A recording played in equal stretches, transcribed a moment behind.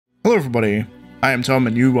Hello everybody, I am Tom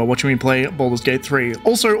and you are watching me play Baldur's Gate 3.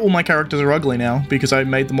 Also, all my characters are ugly now because I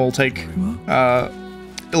made them all take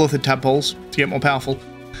illithid tadpoles to get more powerful.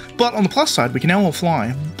 But on the plus side, we can now all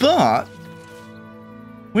fly. But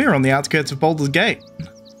we're on the outskirts of Baldur's Gate,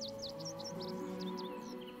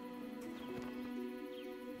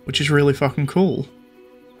 which is really fucking cool.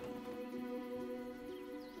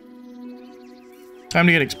 Time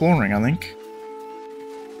to get exploring, I think.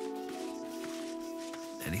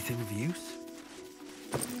 Anything of use?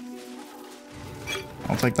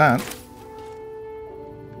 I'll take that.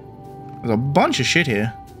 There's a bunch of shit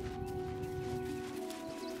here.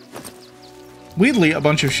 Weirdly, a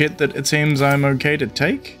bunch of shit that it seems I'm okay to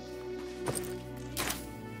take.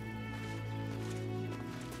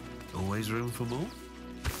 Always room for more?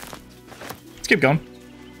 Let's keep going.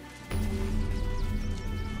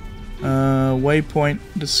 Waypoint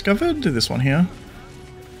discovered. This one here.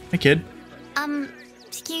 Hey, kid.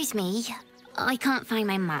 Excuse me. I can't find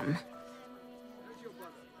my mum.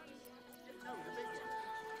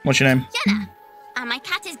 What's your name? Jenna. And my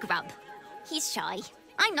cat is Grub. He's shy.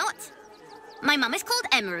 I'm not. My mum is called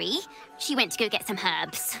Emery. She went to go get some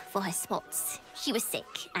herbs for her spots. She was sick,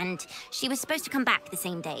 and she was supposed to come back the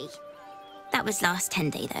same day. That was last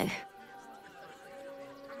 10-day, though.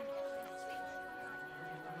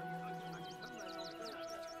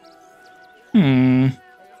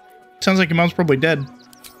 Sounds like your mom's probably dead.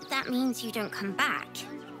 That means you don't come back.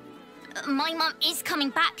 My mum is coming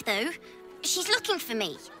back, though. She's looking for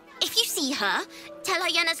me. If you see her, tell her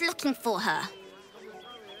Yenna's looking for her.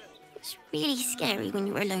 It's really scary when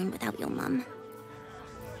you're alone without your mum.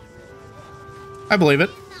 I believe it.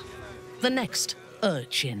 The next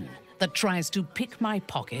urchin that tries to pick my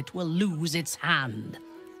pocket will lose its hand.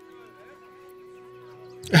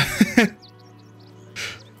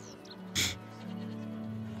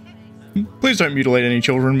 Please don't mutilate any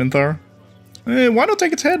children, Minthara. Why not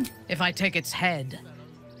take its head? If I take its head,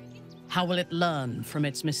 how will it learn from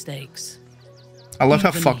its mistakes? I love how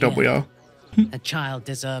Even fucked up we here, are. A child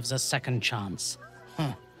deserves a second chance.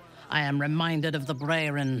 I am reminded of the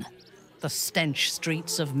Breren, the stench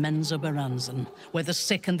streets of Menzoberranzan, where the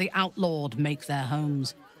sick and the outlawed make their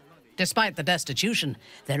homes. Despite the destitution,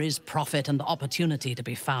 there is profit and opportunity to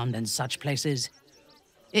be found in such places,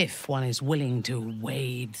 if one is willing to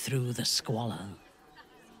wade through the squalor.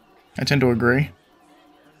 I tend to agree.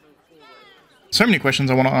 So many questions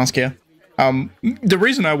I want to ask here. The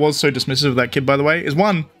reason I was so dismissive of that kid, by the way, is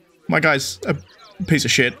one, my guy's a piece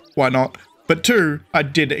of shit. Why not? But two, I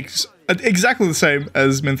did exactly the same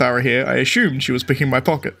as Minthara here. I assumed she was picking my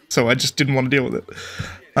pocket, so I just didn't want to deal with it.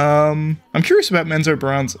 I'm curious about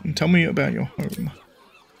Menzoberranzan. Tell me about your home.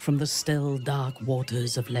 From the still, dark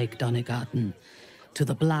waters of Lake Donegarten to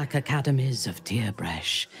the black academies of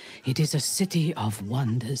Tierbresh, it is a city of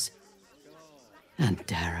wonders and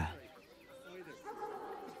terror.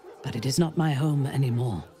 But it is not my home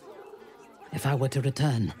anymore. If I were to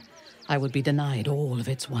return, I would be denied all of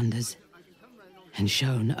its wonders and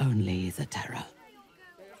shown only the terror.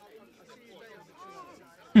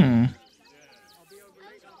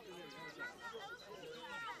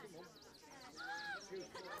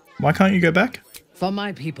 Why can't you go back? For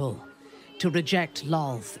my people, to reject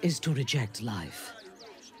Lolth is to reject life.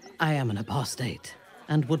 I am an apostate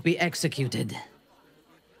and would be executed.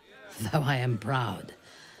 Though I am proud,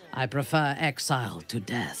 I prefer exile to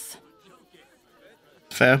death.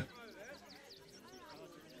 Fair.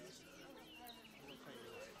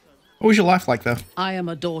 What was your life like, though? I am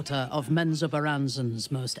a daughter of Menzoberranzan's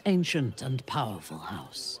most ancient and powerful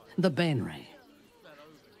house, the Bainray.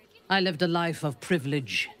 I lived a life of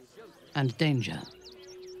privilege and danger.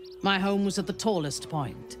 My home was at the tallest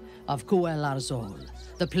point of Cuel Arzol,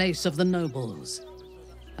 the place of the nobles,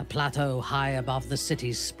 a plateau high above the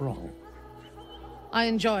city's sprawl. I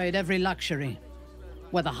enjoyed every luxury,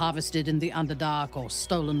 whether harvested in the Underdark or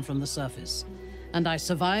stolen from the surface, and I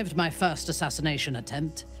survived my first assassination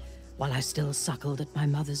attempt while I still suckled at my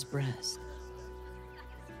mother's breast.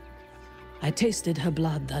 I tasted her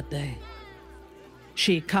blood that day.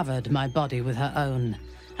 She covered my body with her own,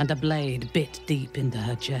 and a blade bit deep into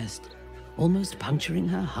her chest, almost puncturing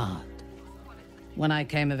her heart. When I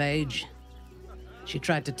came of age, she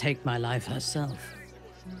tried to take my life herself,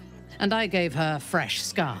 and I gave her fresh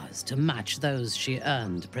scars to match those she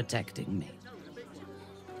earned protecting me.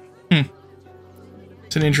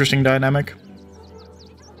 It's an interesting dynamic.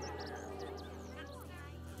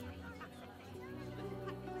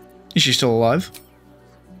 Is she still alive?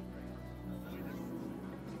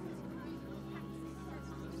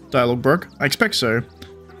 Dialogue broke? I expect so.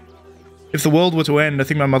 If the world were to end, I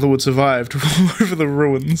think my mother would survive to roll over the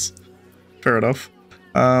ruins. Fair enough.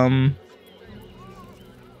 Little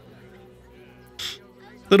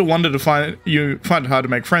wonder to you find it hard to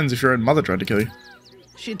make friends if your own mother tried to kill you.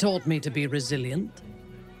 She taught me to be resilient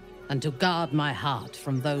and to guard my heart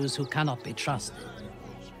from those who cannot be trusted,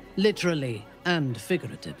 literally and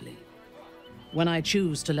figuratively. When I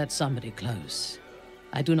choose to let somebody close,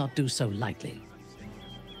 I do not do so lightly.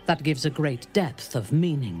 That gives a great depth of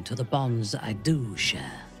meaning to the bonds I do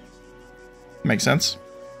share. Makes sense.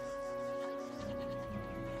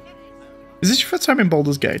 Is this your first time in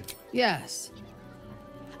Baldur's Gate? Yes.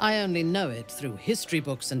 I only know it through history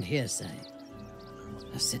books and hearsay.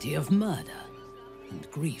 A city of murder and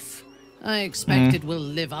grief. I expect it will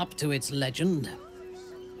live up to its legend.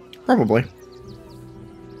 Probably.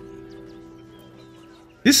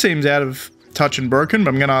 This seems out of touch and broken, but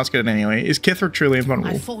I'm going to ask it anyway. Is Kithric truly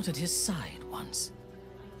invulnerable? I fought at his side once,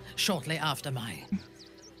 shortly after my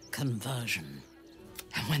conversion.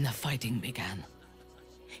 And when the fighting began,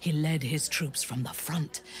 he led his troops from the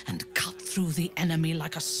front and cut through the enemy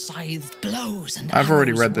like a scythe. Blows and I've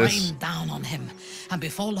already arrows read this. rained down on him, and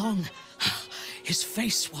before long, his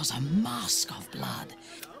face was a mask of blood.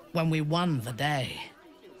 When we won the day,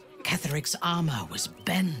 Ketheric's armor was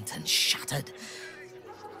bent and shattered,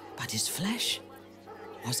 but his flesh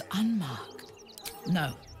was unmarked.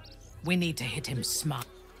 No, we need to hit him smart.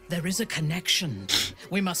 There is a connection.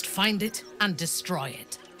 We must find it and destroy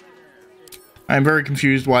it. I'm very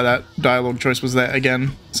confused why that dialogue choice was there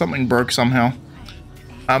again. Something broke somehow.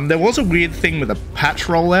 There was a weird thing with a patch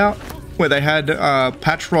rollout, where they had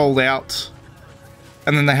patch rolled out,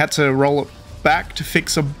 and then they had to roll it back to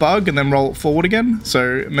fix a bug and then roll it forward again.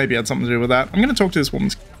 So maybe it had something to do with that. I'm going to talk to this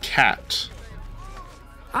woman's cat.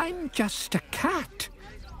 I'm just a cat.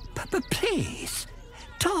 But please,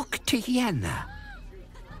 talk to Yenna.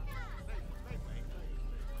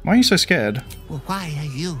 Why are you so scared? Why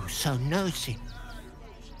are you so nosy?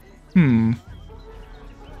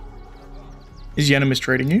 Is Yenna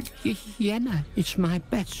mistreating you? Yenna is my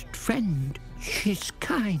best friend. She's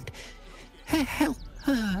kind. Help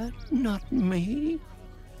her, not me.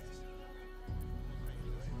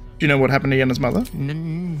 Do you know what happened to Yenna's mother?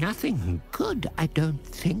 Nothing good, I don't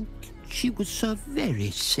think. She was so very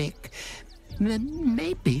sick.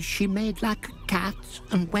 Maybe she made like a cat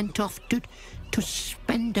and went off to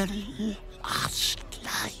spend her last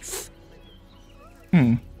life.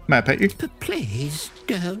 May I pet you? Please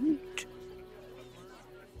don't.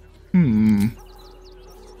 Been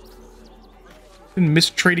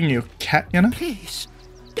mistreating your cat, Yenna? Please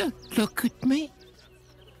don't look at me.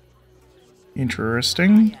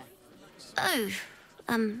 Interesting. Oh,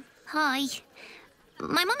 hi.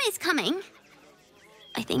 My mum is coming,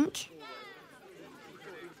 I think.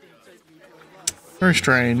 Very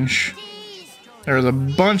strange. There is a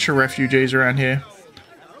bunch of refugees around here.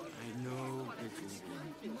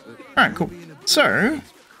 Alright, cool. So...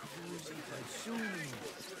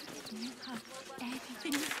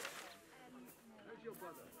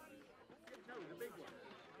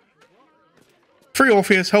 Free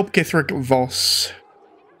Orpheus, help Kithric Voss.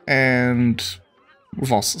 And...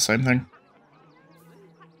 Voss, the same thing.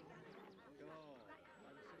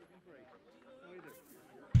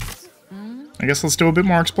 I guess let's do a bit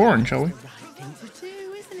more exploring, shall we?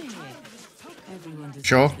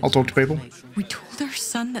 Sure, I'll talk to people. We told our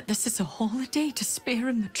son that this is a holiday to spare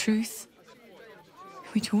him the truth.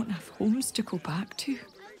 We don't have homes to go back to.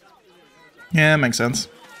 Yeah, makes sense.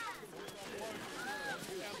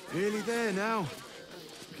 Nearly there now.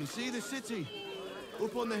 You can see the city.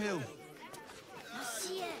 Up on the hill.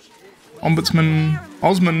 Ombudsman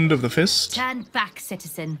Osmond of the Fist. Stand back,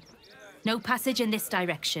 citizen. No passage in this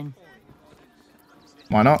direction.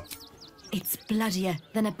 Why not? It's bloodier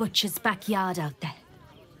than a butcher's backyard out there.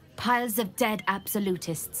 Piles of dead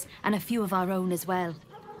absolutists, and a few of our own as well.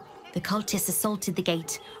 The cultists assaulted the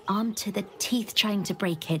gate, armed to the teeth trying to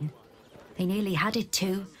break in. They nearly had it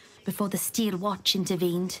too, before the Steel Watch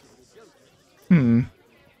intervened.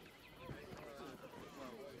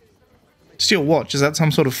 Steel Watch, is that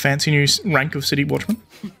some sort of fancy new rank of City Watchman?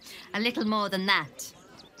 A little more than that.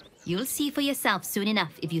 You'll see for yourself soon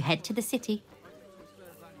enough if you head to the city.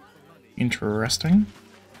 Interesting.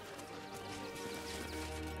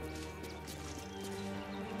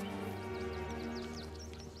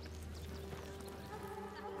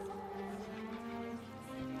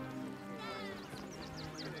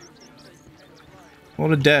 A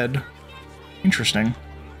lot of dead. Interesting.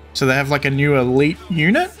 So they have like a new elite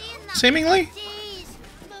unit, seemingly?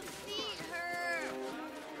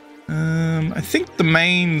 I think the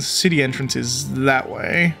main city entrance is that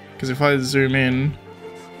way. Because if I zoom in...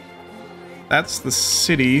 That's the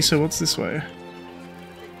city, so what's this way?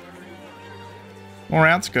 More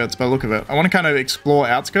outskirts by the look of it. I want to kind of explore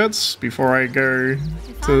outskirts before I go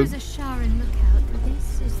If I to... was a Sharon lookout,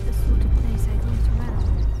 this is the sort of place I'd want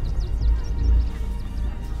around.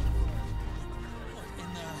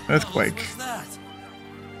 Earthquake.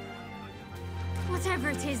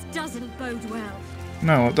 Whatever it is doesn't bode well.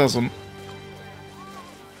 No, it doesn't.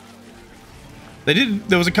 They did...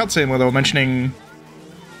 There was a cutscene where they were mentioning...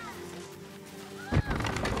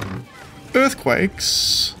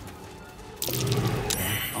 earthquakes.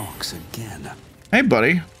 Ox again. Hey,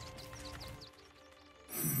 buddy.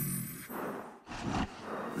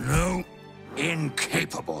 No,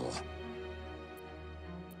 incapable.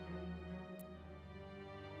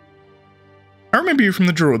 I remember you from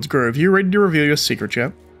the Druid's Grove. You ready to reveal your secret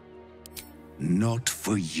yet? Not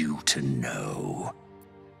for you to know.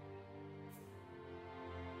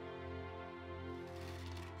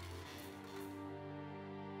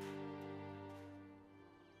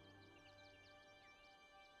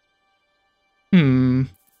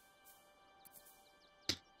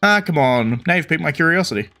 Ah, come on. Now you've piqued my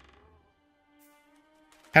curiosity.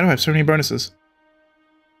 How do I have so many bonuses?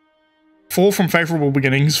 4 from favorable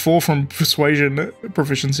beginnings, 4 from persuasion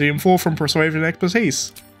proficiency, and 4 from persuasion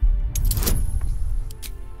expertise.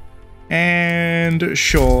 And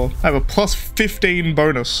sure, I have a plus 15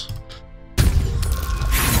 bonus.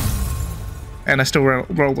 And I still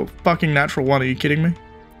rolled a fucking natural 1, are you kidding me?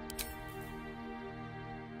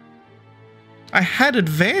 I had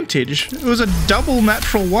advantage. It was a double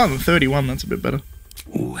natural 1. 31, that's a bit better.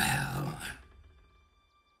 Well,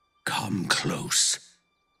 come close.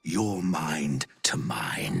 Your mind to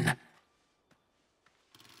mine.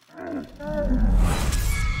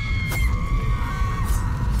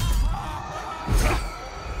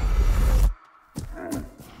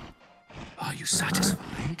 Are you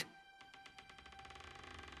satisfied?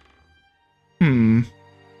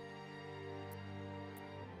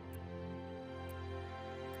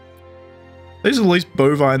 These are the least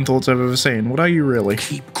bovine thoughts I've ever seen. What are you really?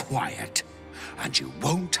 Keep quiet, and you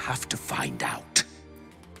won't have to find out.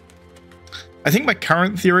 I think my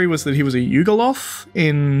current theory was that he was a Yugoloth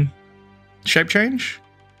in Shape Change.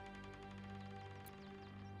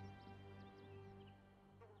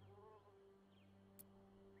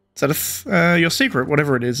 Is that your secret?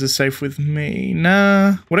 Whatever it is safe with me.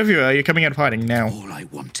 Nah. Whatever you are, you're coming out of hiding now. All I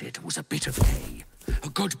wanted was a bit of hay, a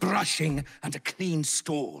good brushing, and a clean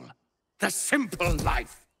stall. The simple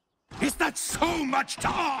life. Is that so much to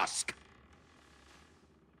ask?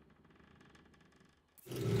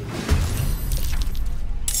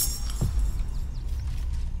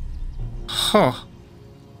 Huh.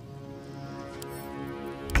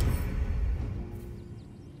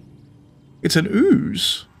 It's an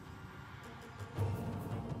ooze.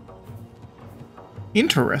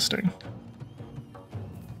 Interesting.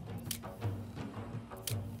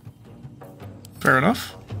 Fair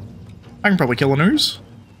enough. I can probably kill an ooze.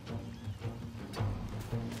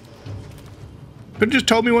 Could have just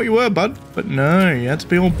told me what you were, bud. But no, you had to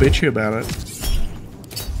be all bitchy about it.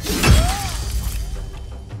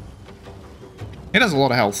 It has a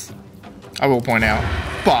lot of health, I will point out,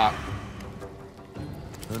 but...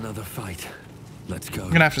 Another fight. Let's go.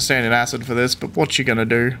 I'm gonna have to stand in acid for this, but what you gonna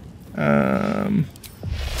do? Time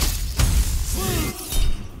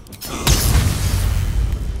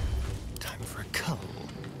for a cull.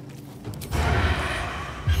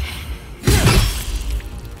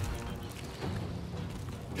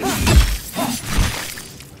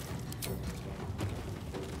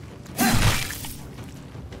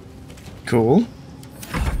 Cool.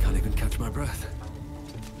 I can't even catch my breath.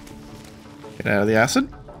 Get out of the acid.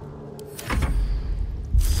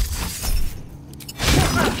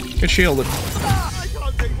 Get shielded. I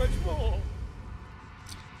can't take much more.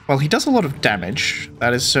 Well, he does a lot of damage.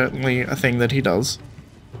 That is certainly a thing that he does.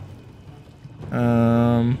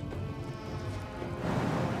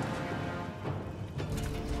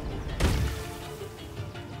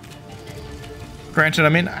 Granted,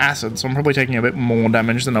 I'm in acid, so I'm probably taking a bit more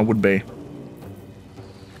damage than I would be.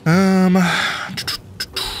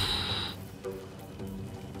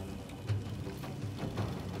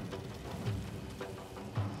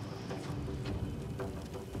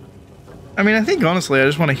 I mean, I think honestly, I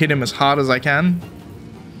just want to hit him as hard as I can.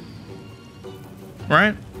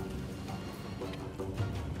 Right?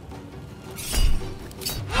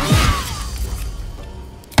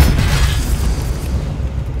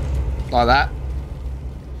 Like that.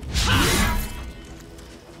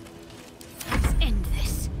 Let's end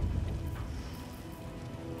this.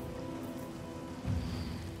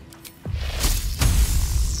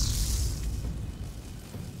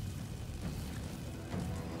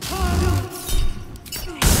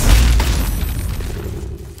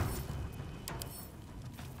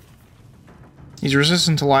 He's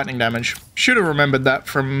resistant to lightning damage. Should have remembered that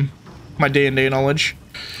from my D&D knowledge.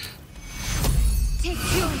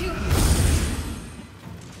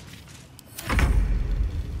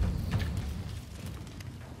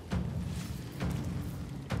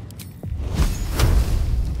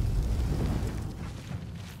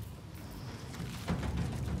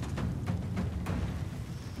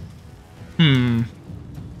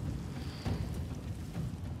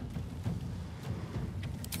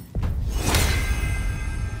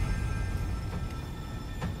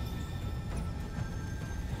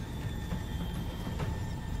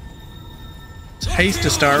 Haste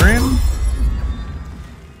Astarion.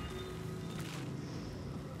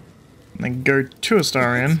 And then go to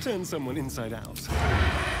Astarion. Let's turn someone inside out.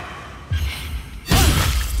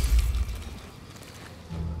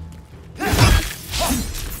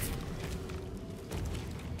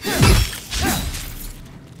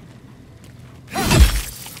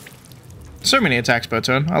 So many attacks per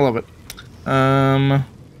turn. I love it.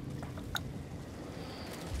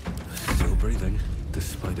 Still breathing,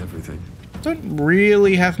 despite everything. Don't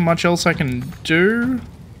really have much else I can do.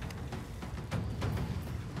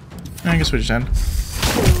 I guess we just end.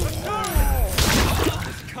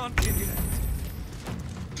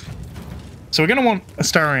 So we're gonna want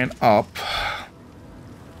Astarion up.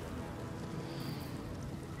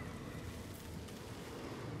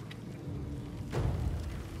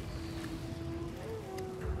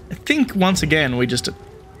 I think once again we just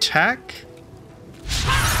attack.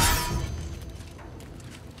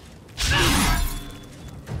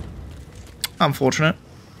 Unfortunate.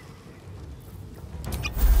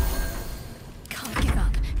 Can't give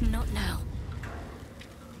up. Not now.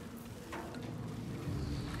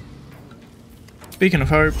 Beacon of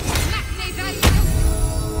Hope.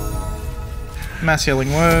 Mass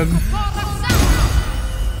Healing Word.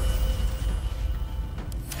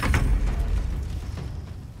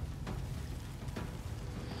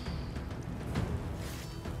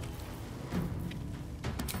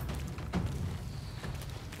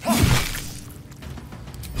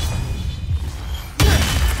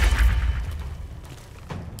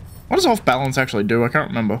 What does off balance actually do? I can't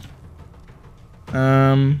remember.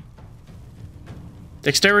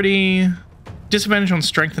 Dexterity, disadvantage on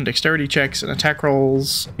strength and dexterity checks, and attack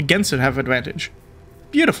rolls against it have advantage.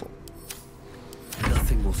 Beautiful.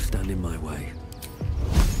 Nothing will stand in my way.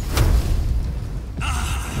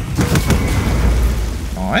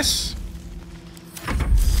 Nice.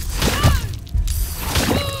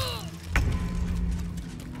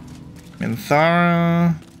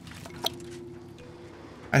 Minthara.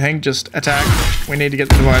 I think just attack. We need to get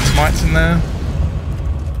the Divine Smites in there.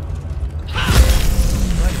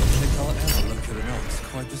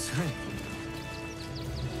 Quite the same.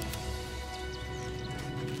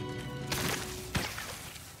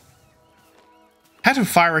 Hat of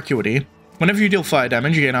Fire Acuity. Whenever you deal fire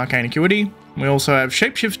damage, you gain Arcane Acuity. We also have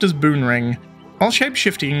Shapeshifter's Boon Ring. While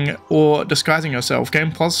shapeshifting or disguising yourself,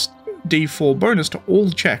 gain plus D4 bonus to all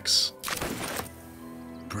checks.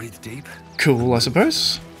 Breathe deep. Cool, I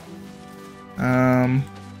suppose.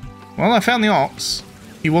 Well, I found the ox.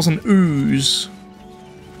 He was an ooze.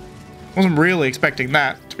 Wasn't really expecting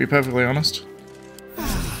that, to be perfectly honest.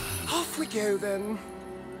 Off we go then.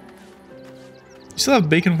 You still have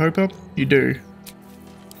Beacon of Hope up? You do.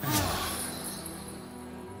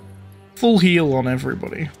 Full heal on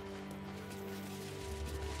everybody.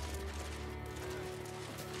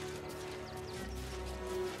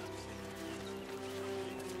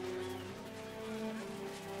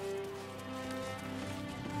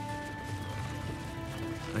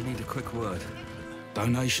 I need a quick word.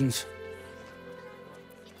 Donations?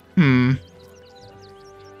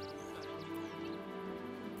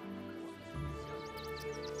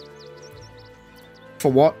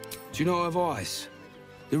 For what? Do you know of ICE?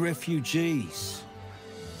 The refugees.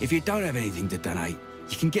 If you don't have anything to donate,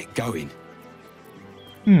 you can get going.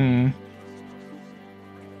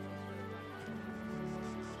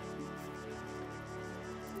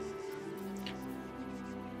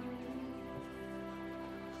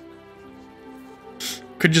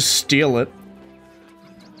 Could just steal it.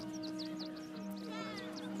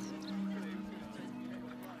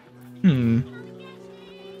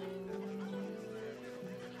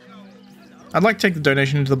 I'd like to take the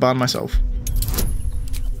donation into the barn myself.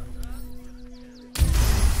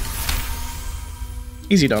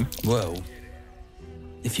 Easy done. Well,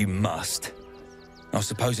 if you must, I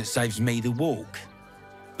suppose it saves me the walk.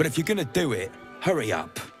 But if you're gonna do it, hurry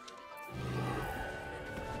up.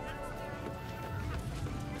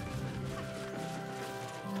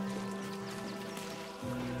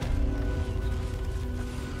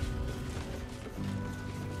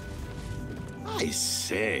 I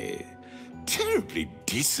say, terribly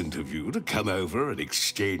decent of you to come over and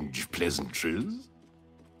exchange pleasantries.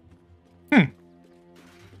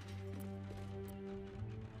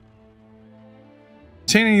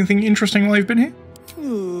 Seen anything interesting while you've been here?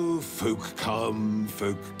 Oh, folk come,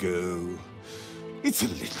 folk go. It's a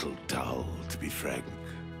little dull, to be frank.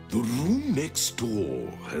 The room next door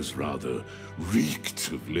has rather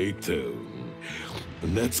reeked of late, though.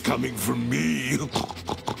 And that's coming from me.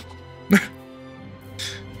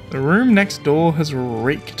 The room next door has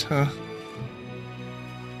reeked, huh?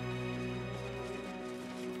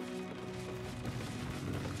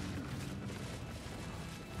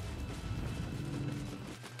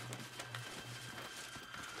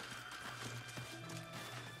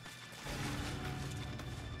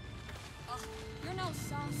 You're no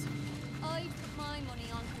sauce. I'd put my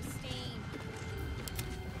money on Christine.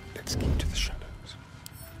 Let's keep to the shadows.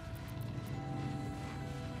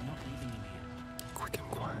 Not leaving him here. Quick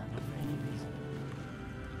and quiet. Not for any reason.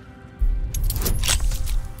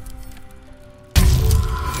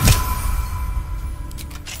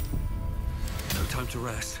 No time to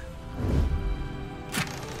rest.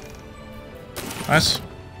 Nice.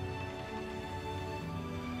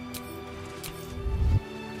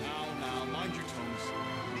 Now, mind your tongues.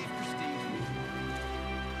 Leave Christine to me.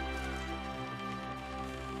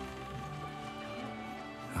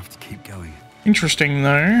 I have to keep going. Interesting,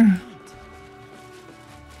 though.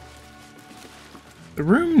 The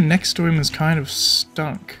room next to him is kind of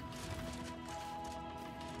stunk.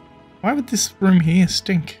 Why would this room here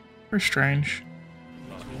stink? Very strange.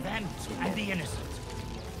 Between them and the innocent.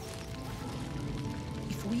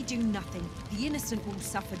 If we do nothing, the innocent will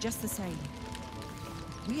suffer just the same.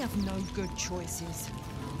 We have no good choices.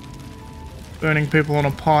 Burning people on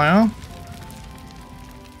a pyre.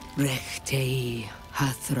 Rechtei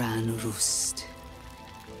hathran rust.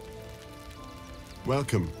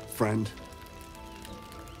 Welcome, friend.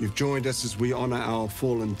 You've joined us as we honor our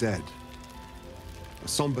fallen dead. A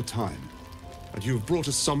somber time, and you have brought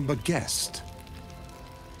a somber guest.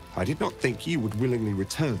 I did not think you would willingly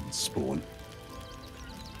return, Spawn.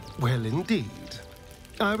 Well, indeed.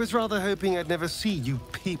 I was rather hoping I'd never see you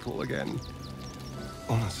people again.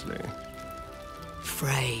 Honestly.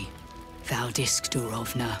 Frey,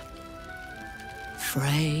 Valdiskdurovna.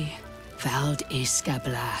 Frey,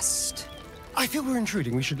 Valdiskablast. I feel we're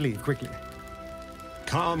intruding. We should leave quickly.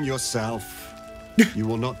 Calm yourself. You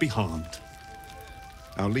will not be harmed.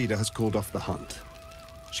 Our leader has called off the hunt.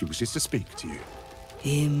 She wishes to speak to you.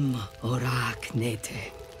 Im orak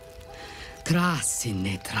nete.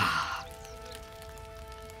 Krasinetra.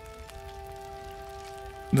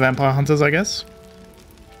 Vampire hunters, I guess.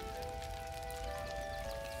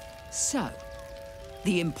 So,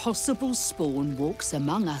 the impossible spawn walks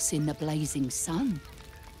among us in the blazing sun.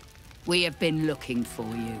 We have been looking for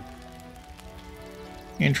you.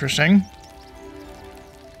 Interesting.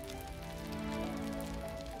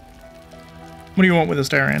 What do you want with us,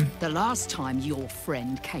 Darian? The last time your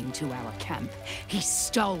friend came to our camp, he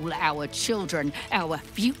stole our children, our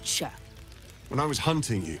future. When I was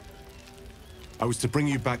hunting you, I was to bring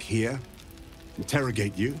you back here,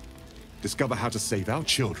 interrogate you, discover how to save our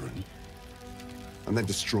children, and then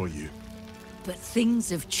destroy you. But things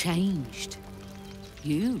have changed.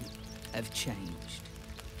 You have changed.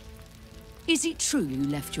 Is it true you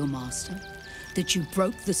left your master? That you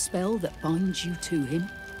broke the spell that binds you to him?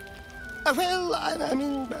 Well, I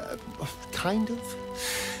mean, kind of.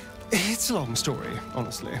 It's a long story,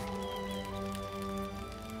 honestly.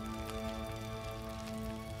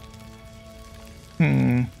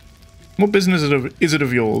 What business is it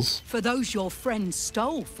of yours? For those your friend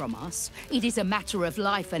stole from us, it is a matter of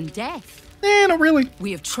life and death. Not really.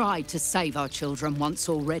 We have tried to save our children once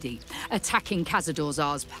already, attacking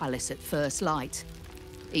Khazad-dûr's palace at first light.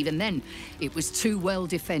 Even then, it was too well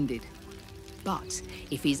defended. But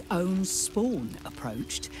if his own spawn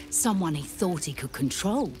approached, someone he thought he could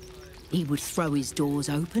control, he would throw his doors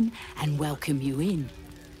open and welcome you in.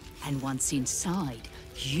 And once inside,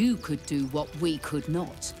 you could do what we could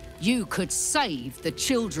not. You could save the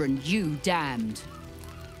children you damned.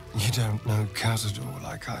 You don't know Khazad-dûr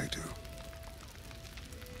like I do.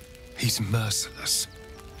 He's merciless.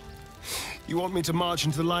 You want me to march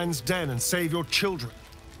into the lion's den and save your children?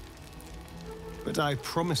 But I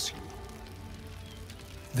promise you,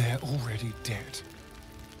 they're already dead.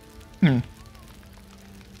 Yeah,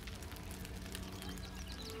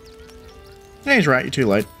 he's right. You're too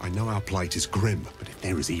late. I know our plight is grim, but if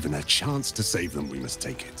there is even a chance to save them, we must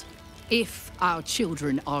take it. If our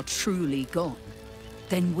children are truly gone,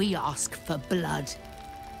 then we ask for blood.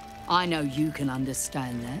 I know you can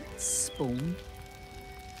understand that, Spawn.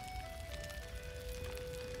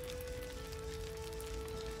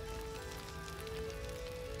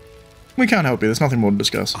 We can't help you. There's nothing more to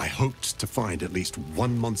discuss. I hoped to find at least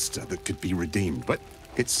one monster that could be redeemed, but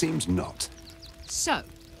it seems not. So,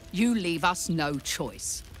 you leave us no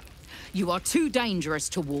choice. You are too dangerous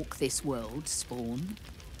to walk this world, Spawn.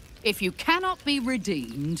 If you cannot be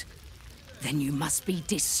redeemed, then you must be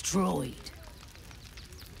destroyed.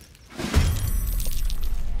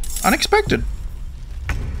 Unexpected.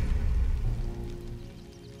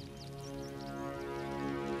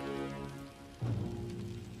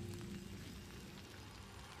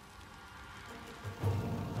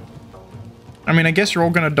 I mean, I guess you're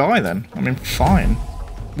all gonna die then. I mean, fine.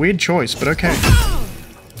 Weird choice, but okay.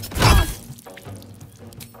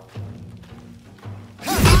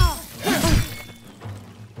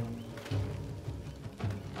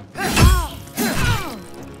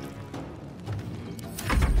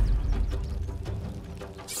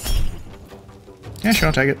 Yeah, sure,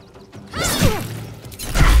 I'll take it.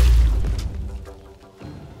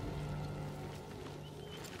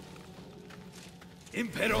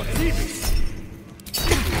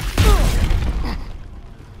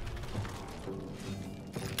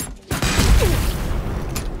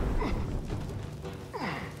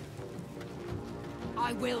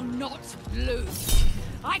 I will not lose.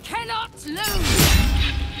 I cannot lose.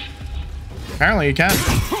 Apparently you can.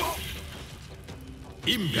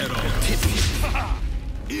 Impero Tibi.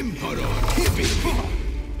 Impero Tibi.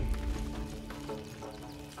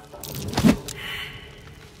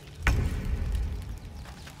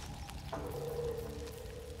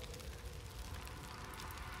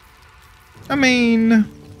 I mean...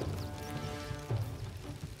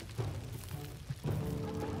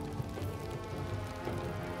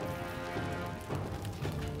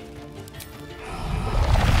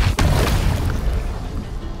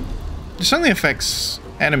 This only affects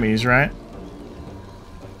enemies, right?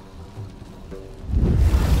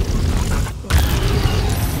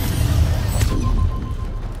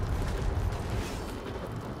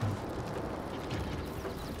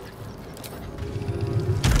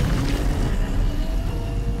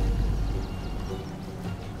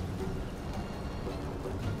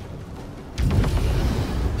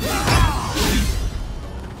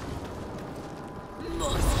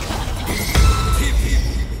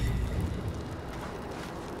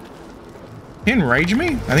 He enraged me?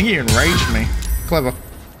 I think he enraged me. Clever.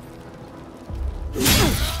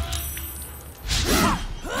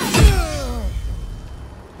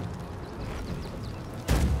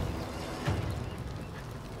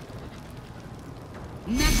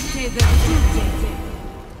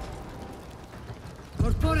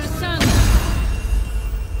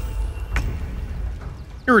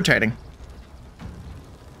 Irritating.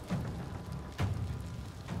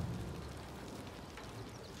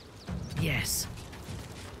 Yes.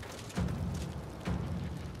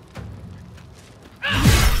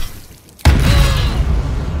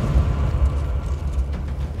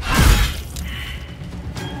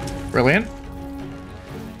 Brilliant.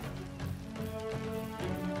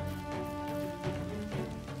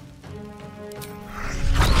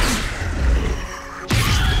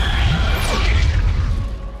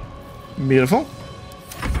 Beautiful.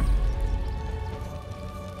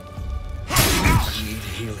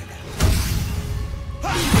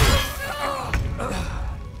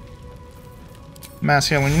 Mass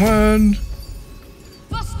healing wound.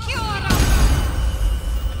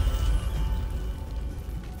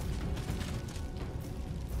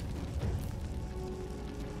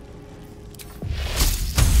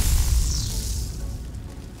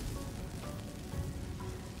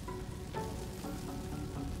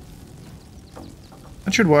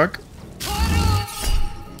 That should work.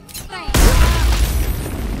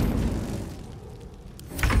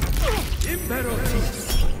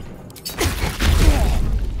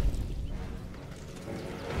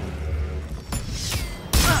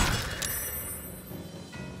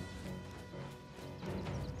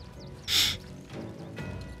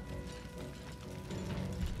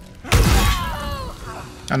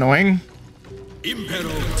 Annoying.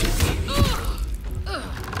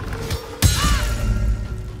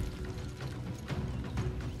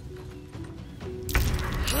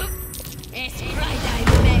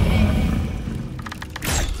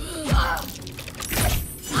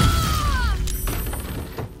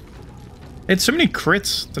 It's so many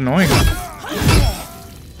crits. It's annoying.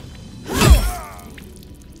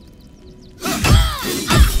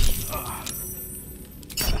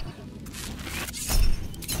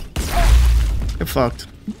 Get fucked.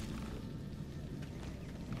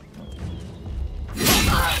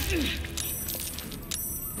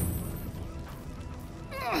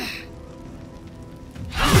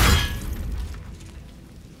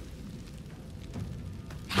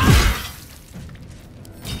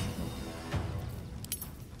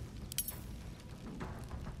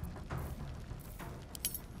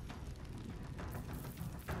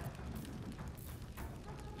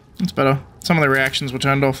 It's better. Some of the reactions were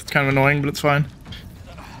turned off. It's kind of annoying, but it's fine.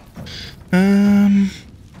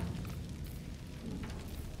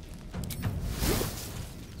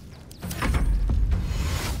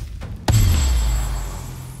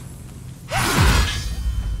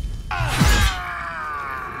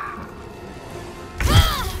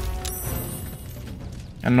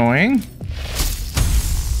 Annoying.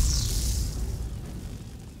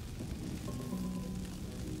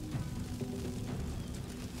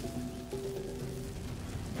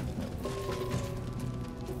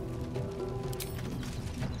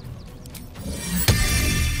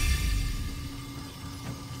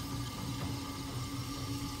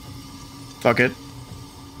 Fuck it.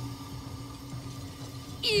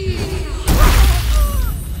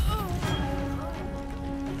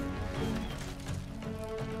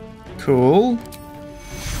 Cool.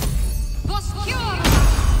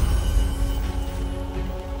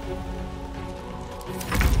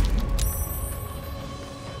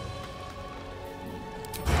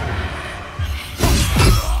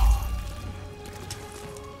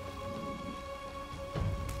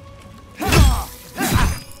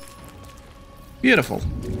 Beautiful.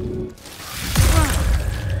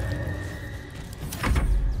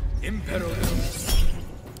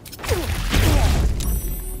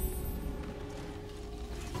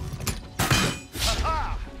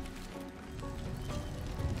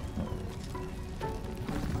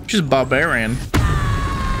 She's a barbarian.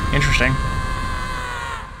 Interesting.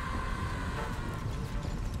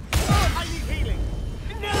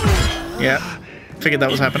 Yeah, figured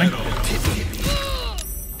that was happening.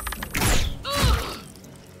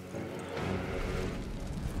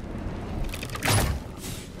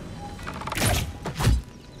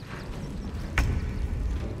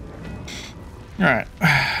 All right.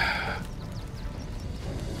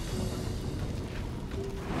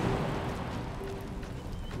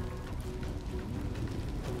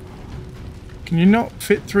 Can you not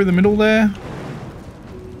fit through the middle there?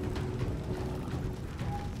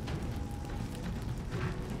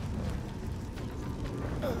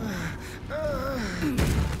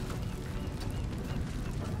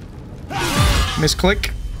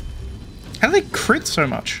 Misclick. How do they crit so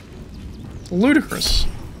much? Ludicrous.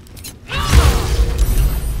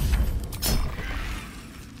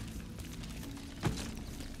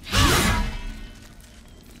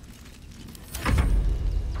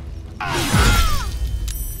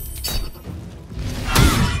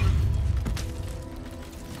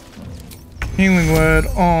 Healing word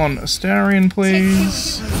on Astarion,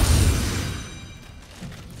 please.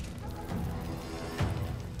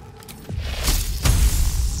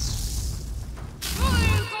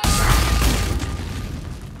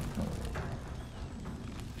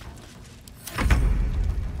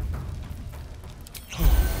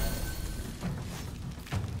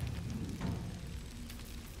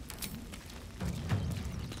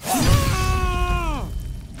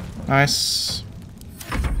 Nice.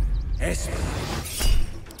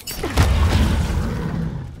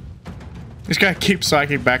 This guy keeps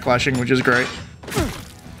psychic backlashing, which is great.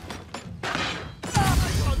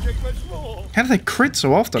 How do they crit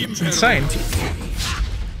so often? It's insane.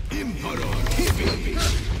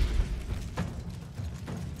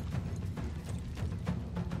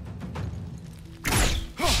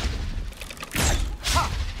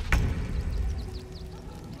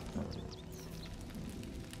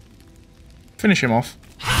 Finish him off.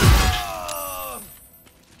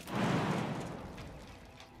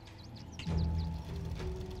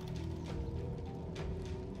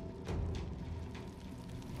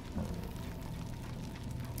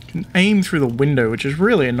 Can aim through the window, which is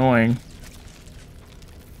really annoying.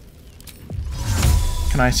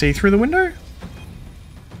 Can I see through the window?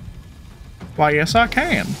 Why, yes I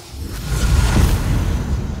can.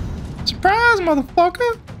 Surprise,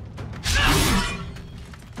 motherfucker!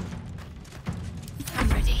 I'm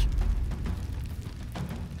ready.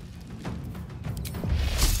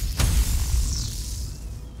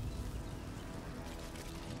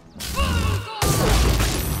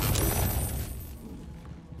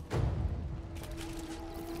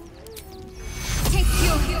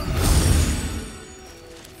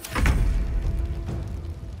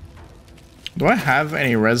 Do I have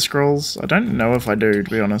any res scrolls? I don't know if I do, to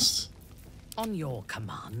be honest. On your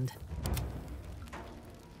command.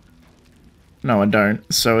 No, I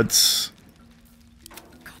don't. So it's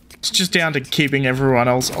just down to keeping everyone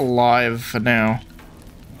else alive for now.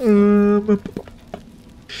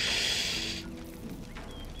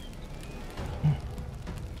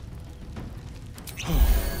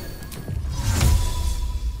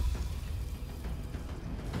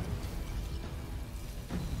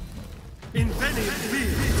 In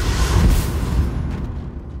Venice,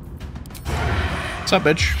 What's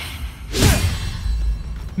up, bitch?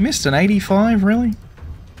 Missed an 85, really?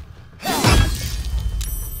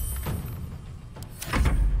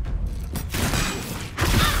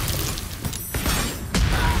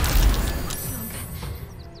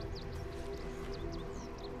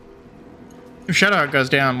 If Shadow goes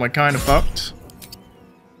down, we're kind of fucked.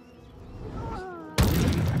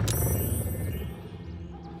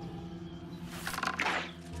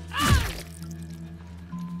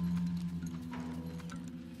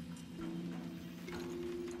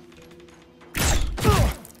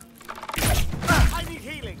 I need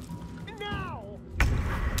healing. Now.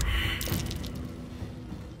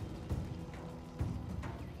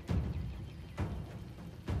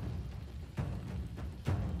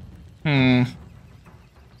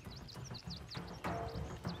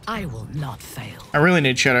 I will not fail. I really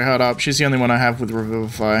need Shadow held up. She's the only one I have with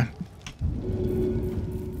Revivify.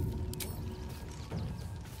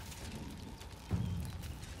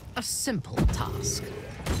 A simple task.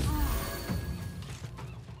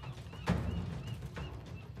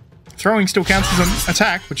 Throwing still counts as an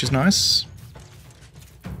attack, which is nice.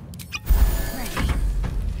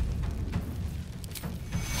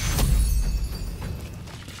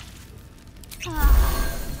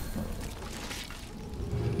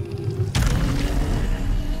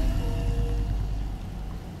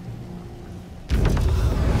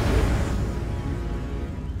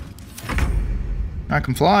 I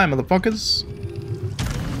can fly, motherfuckers.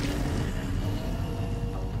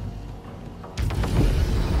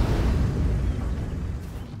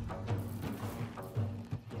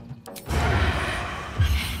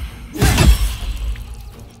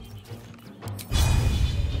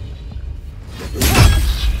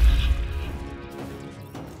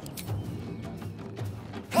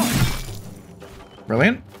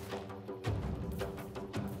 Brilliant.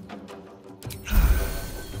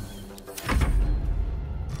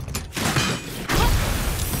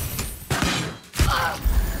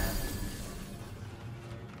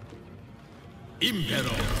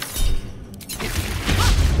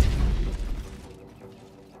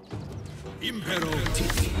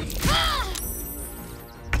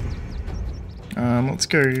 Let's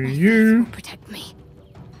go you. Protect me.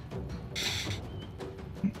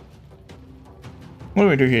 What do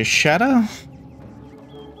we do here? Shatter?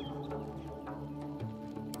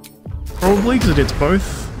 Probably, because it's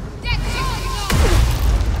both.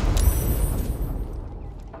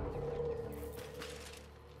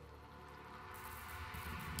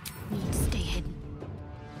 Need to stay hidden.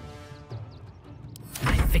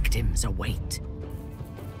 My victims await.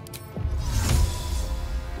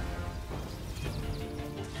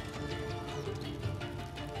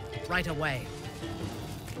 Right away.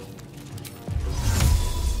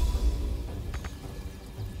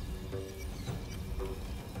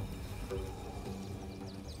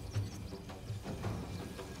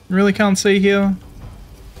 Really can't see here.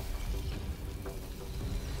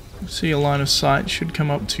 See a line of sight should come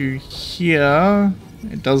up to here.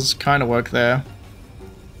 It does kind of work there.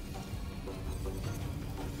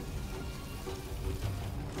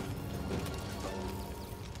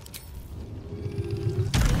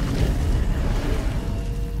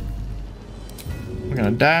 We're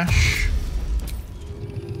gonna dash.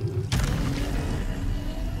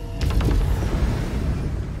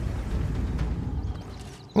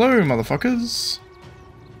 Hello, motherfuckers.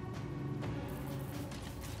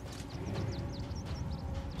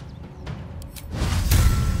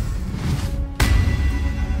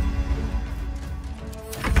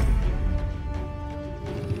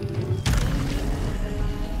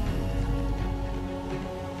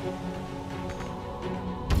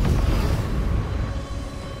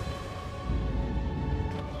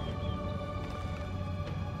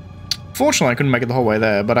 Fortunately, I couldn't make it the whole way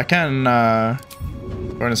there, but I can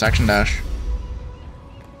bonus action dash.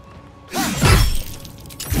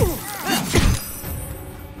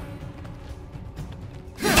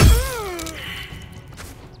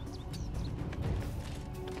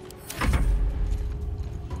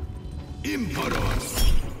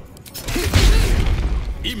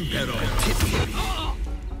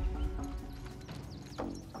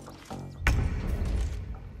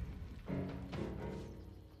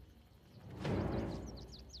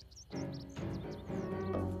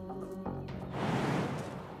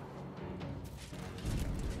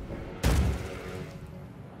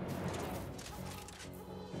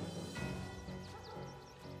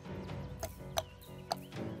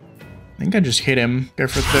 I think I just hit him. Go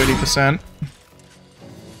for 30%.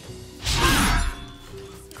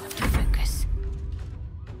 Got to focus.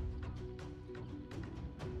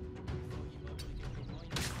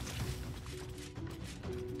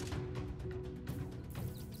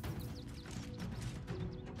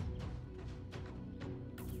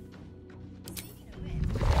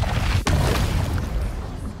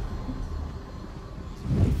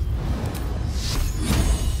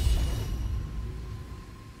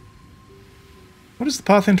 is the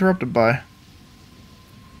path interrupted by?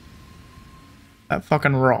 That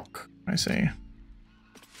fucking rock, I see.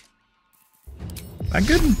 That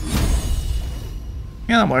good?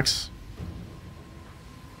 Yeah, that works.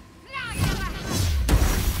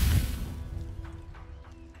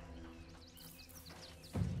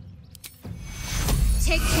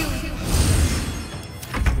 Take two.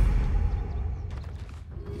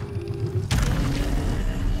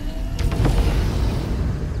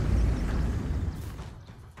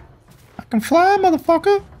 I can fly,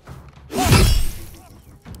 motherfucker.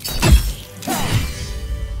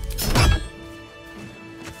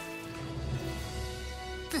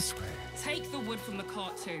 This way. Take the wood from the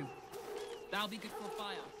cart too. That'll be good for a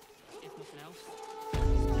fire, if nothing else.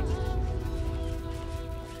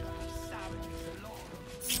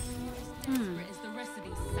 Is the rest of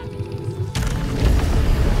these savages.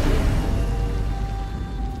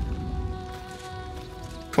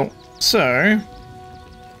 Cool. So,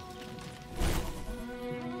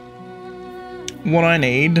 what I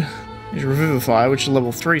need is Revivify, which is a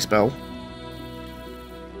level 3 spell.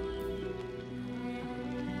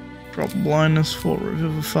 Drop blindness for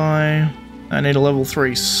Revivify. I need a level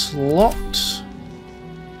 3 slot.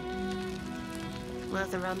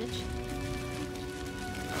 Worth a rummage?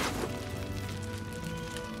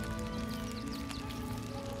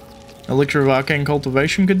 Elixir of Arcane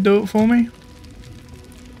Cultivation could do it for me.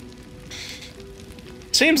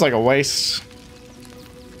 Seems like a waste.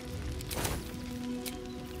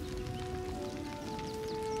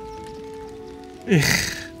 Ugh.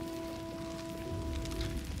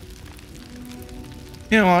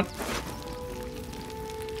 You know what?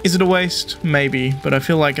 Is it a waste? Maybe, but I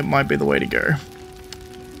feel like it might be the way to go.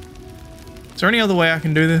 Is there any other way I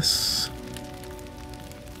can do this?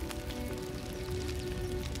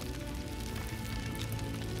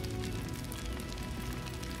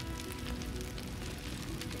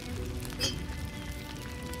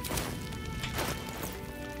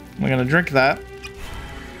 We're gonna drink that.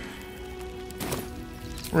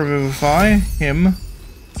 Revivify him.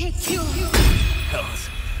 Take two. Hells.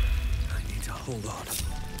 I need to hold on.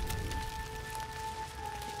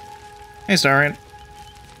 Hey, Starian.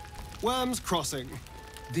 Worm's Crossing.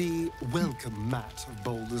 The welcome mat of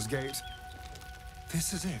Baldur's Gate.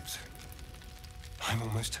 This is it. I'm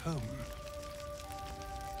almost home.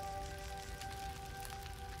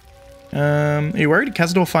 Are you worried?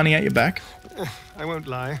 Cazador finding out your back? I won't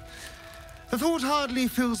lie. The thought hardly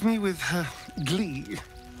fills me with glee.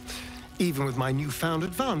 Even with my newfound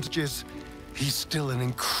advantages, he's still an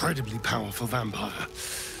incredibly powerful vampire.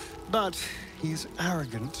 But he's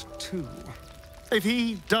arrogant too. If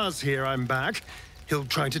he does hear I'm back, he'll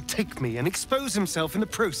try to take me and expose himself in the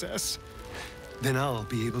process. Then I'll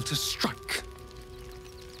be able to strike.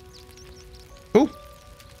 Cool.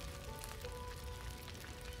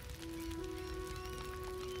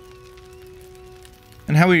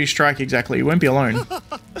 And how will you strike exactly? You won't be alone.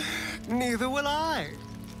 Neither will I,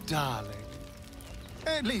 darling.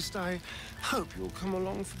 At least I hope you'll come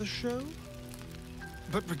along for the show.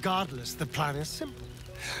 But regardless, the plan is simple.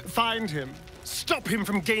 Find him, stop him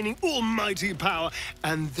from gaining almighty power,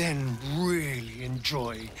 and then really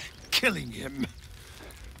enjoy killing him.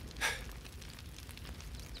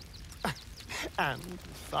 And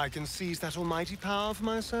if I can seize that almighty power for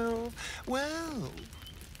myself, well,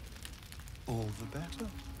 all the better.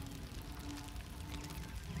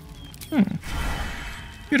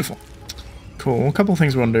 Beautiful. Cool. A couple of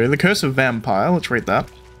things we want to do. The Curse of Vampire. Let's read that.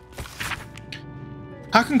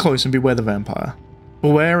 Hearken close and beware the vampire.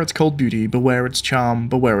 Beware its cold beauty, beware its charm,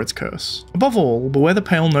 beware its curse. Above all, beware the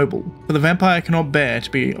pale noble, for the vampire cannot bear to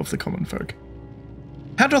be of the common folk.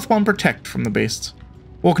 How doth one protect from the beasts?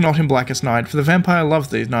 Walk not in blackest night, for the vampire loves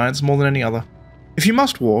these nights more than any other. If you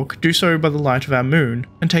must walk, do so by the light of our moon,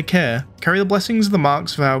 and take care, carry the blessings and the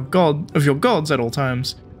marks of your gods at all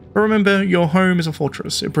times. But remember, your home is a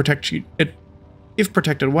fortress, it protects you, if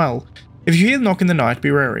protected well. If you hear the knock in the night,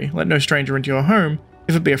 be wary, let no stranger into your home.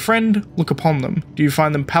 If it be a friend, look upon them. Do you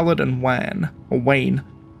find them pallid and wan, or wane?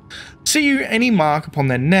 See you any mark upon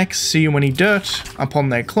their necks, see you any dirt upon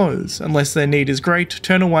their clothes. Unless their need is great,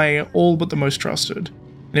 turn away all but the most trusted.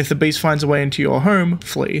 And if the beast finds a way into your home,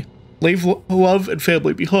 flee. Leave love and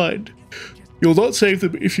family behind. You will not save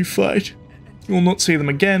them if you fight. You will not see them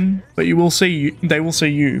again, but you will see they will see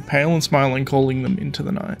you, pale and smiling, calling them into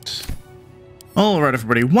the night. Alright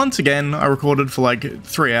everybody, once again, I recorded for like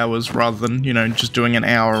 3 hours rather than, you know, just doing an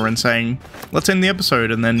hour and saying, let's end the episode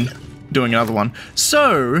and then doing another one.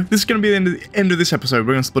 So, this is going to be the end of this episode.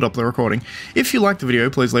 We're going to split up the recording. If you liked the video,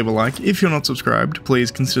 please leave a like. If you're not subscribed, please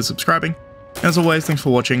consider subscribing. As always, thanks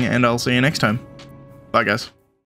for watching, and I'll see you next time. Bye guys.